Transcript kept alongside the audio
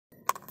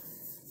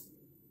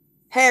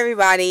Hey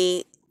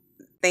everybody,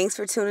 thanks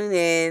for tuning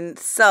in.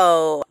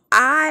 So,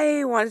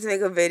 I wanted to make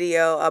a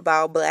video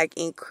about Black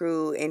Ink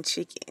Crew and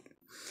chicken.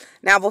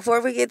 Now, before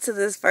we get to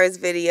this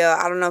first video,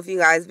 I don't know if you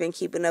guys been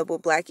keeping up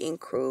with Black Ink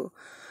Crew,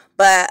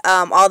 but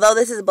although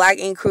this is Black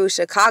Ink Crew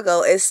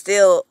Chicago, it's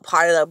still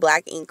part of the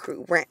Black Ink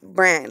Crew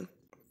brand.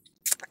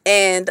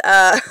 And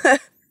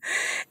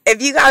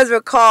if you guys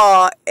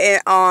recall,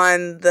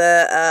 on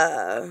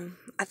the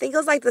I think it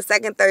was like the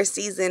second, third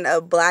season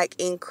of Black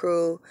Ink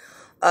Crew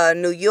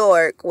New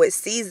York with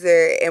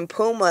Caesar and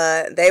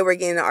Puma, they were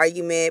getting an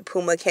argument.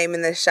 Puma came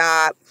in the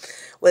shop,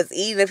 was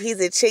eating a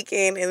piece of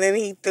chicken, and then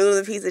he threw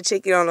the piece of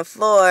chicken on the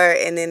floor,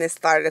 and then it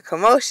started a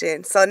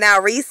commotion. So now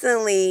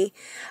recently,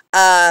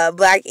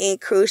 Black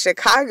Ink Crew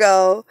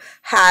Chicago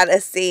had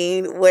a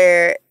scene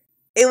where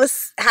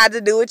it had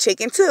to do with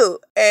chicken too,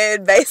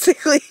 and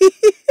basically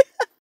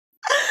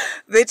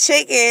the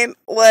chicken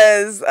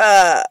was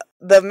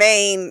the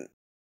main,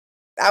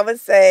 I would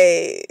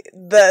say,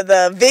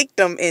 the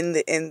victim in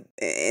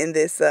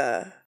this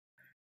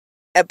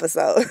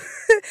episode.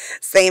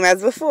 Same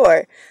as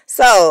before.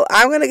 So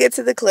I'm gonna get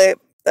to the clip.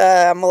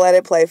 I'm gonna let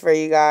it play for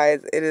you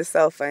guys. It is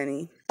so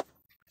funny.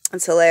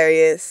 It's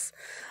hilarious.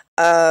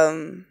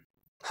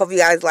 Hope you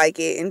guys like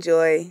it.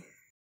 Enjoy.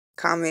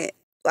 Comment,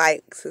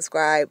 like,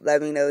 subscribe.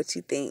 Let me know what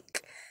you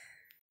think.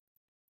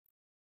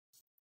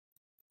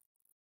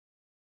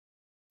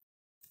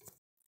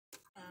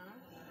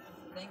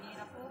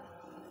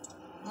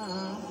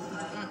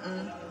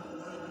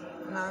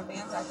 Nah,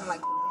 Van's acting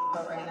like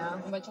right now.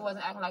 But you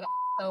wasn't acting like a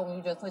when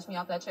you just pushed me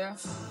off that chair.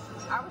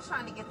 I was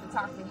trying to get to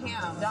talk to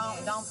him.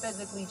 Don't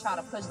physically try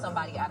to push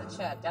somebody out of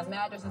chair. That's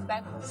mad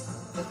disrespectful.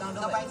 Just don't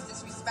do Nobody's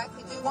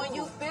disrespecting you. When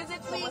you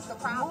physically what's the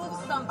problem?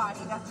 move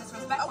somebody, that's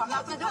disrespectful. I'm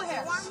not gonna do it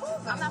here.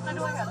 I'm not gonna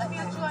do it here. Let me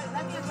enjoy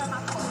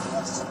my food.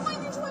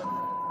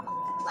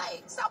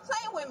 Like, stop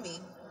playing with me.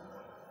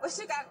 What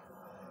you got?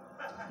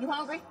 You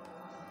hungry?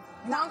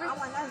 You hungry? I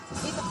want to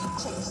eat the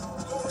chicken.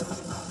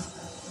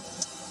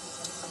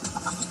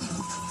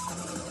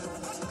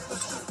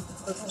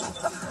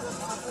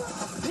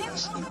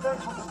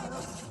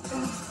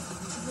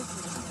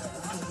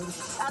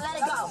 I let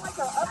it go.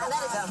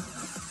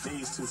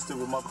 These two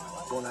stupid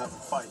motherfuckers gonna have a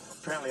fight.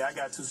 Apparently, I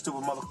got two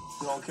stupid motherfuckers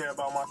who don't care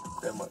about my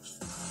that much.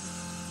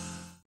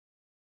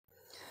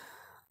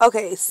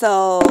 Okay,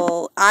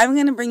 so I'm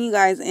going to bring you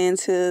guys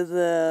into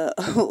the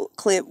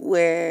clip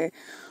where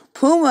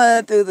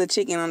Puma threw the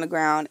chicken on the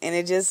ground, and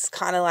it just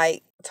kind of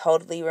like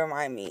totally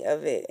remind me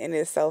of it. And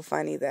it's so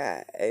funny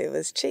that it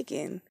was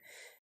chicken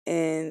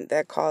and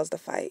that caused the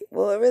fight.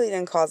 Well, it really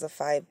didn't cause a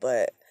fight,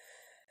 but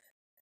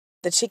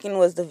the chicken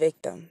was the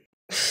victim.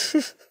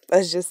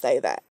 Let's just say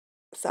that.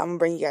 So I'm going to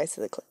bring you guys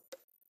to the clip.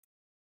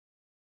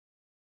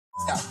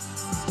 Go.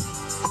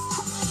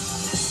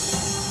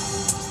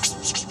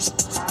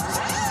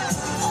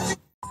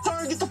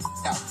 Get the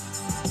out.